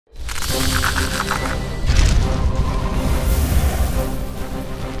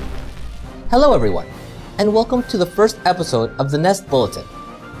Hello everyone, and welcome to the first episode of the Nest Bulletin.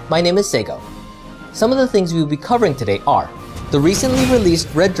 My name is Saygo. Some of the things we will be covering today are the recently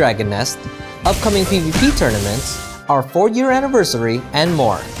released Red Dragon Nest, upcoming PvP tournaments, our 4-year anniversary, and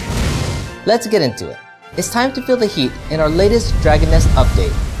more. Let's get into it. It's time to feel the heat in our latest Dragon Nest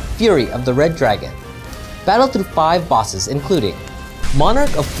update, Fury of the Red Dragon. Battle through 5 bosses including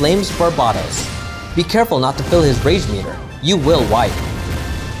Monarch of Flames Barbados. Be careful not to fill his rage meter, you will wipe.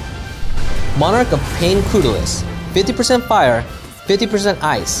 Monarch of Pain Crudalis, 50% fire, 50%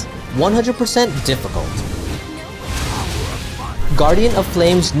 ice, 100% difficult. Guardian of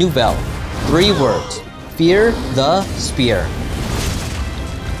Flames Nouvelle, 3 words, fear the spear.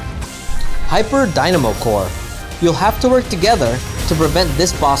 Hyper Dynamo Core, you'll have to work together to prevent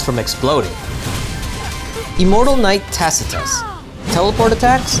this boss from exploding. Immortal Knight Tacitus, teleport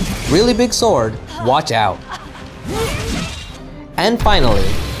attacks, really big sword, watch out. And finally,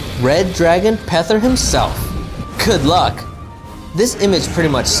 Red Dragon Pether himself. Good luck! This image pretty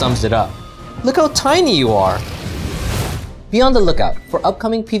much sums it up. Look how tiny you are! Be on the lookout for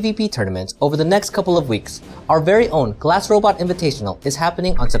upcoming PvP tournaments over the next couple of weeks. Our very own Glass Robot Invitational is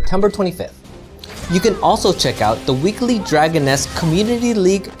happening on September 25th. You can also check out the weekly Dragon Nest Community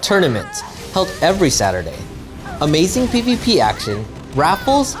League tournaments held every Saturday. Amazing PvP action,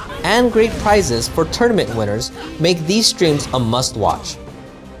 raffles, and great prizes for tournament winners make these streams a must-watch.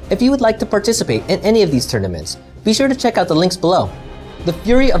 If you would like to participate in any of these tournaments, be sure to check out the links below. The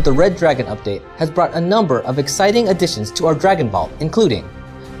Fury of the Red Dragon update has brought a number of exciting additions to our Dragon Vault, including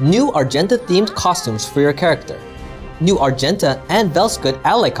new Argenta-themed costumes for your character, new Argenta and Velskut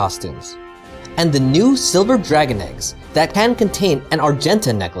ally costumes, and the new Silver Dragon Eggs that can contain an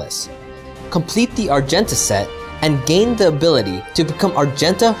Argenta necklace. Complete the Argenta set and gain the ability to become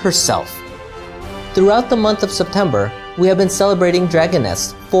Argenta herself. Throughout the month of September, we have been celebrating Dragon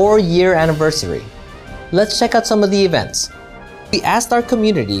Nest's 4-year anniversary. Let's check out some of the events. We asked our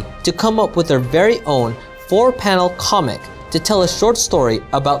community to come up with their very own 4-panel comic to tell a short story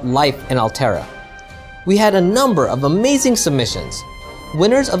about life in Altera. We had a number of amazing submissions.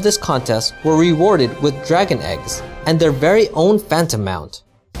 Winners of this contest were rewarded with dragon eggs and their very own phantom mount.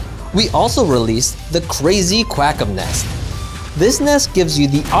 We also released the Crazy Quackum Nest. This nest gives you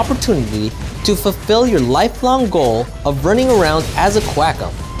the opportunity to fulfill your lifelong goal of running around as a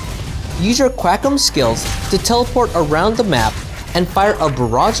Quackum. Use your Quackum skills to teleport around the map and fire a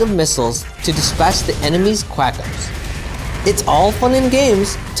barrage of missiles to dispatch the enemy's Quackums. It's all fun and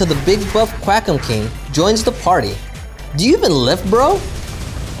games till the big buff Quackum King joins the party. Do you even lift, bro?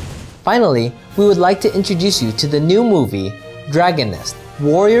 Finally, we would like to introduce you to the new movie, Dragon Nest: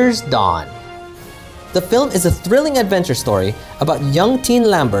 Warriors Dawn. The film is a thrilling adventure story about young teen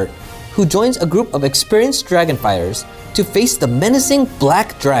Lambert who joins a group of experienced dragon fighters to face the menacing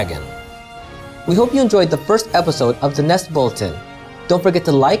Black Dragon. We hope you enjoyed the first episode of the Nest Bulletin. Don't forget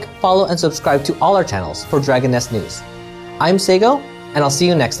to like, follow, and subscribe to all our channels for Dragon Nest news. I'm Saygo, and I'll see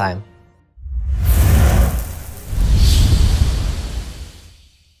you next time.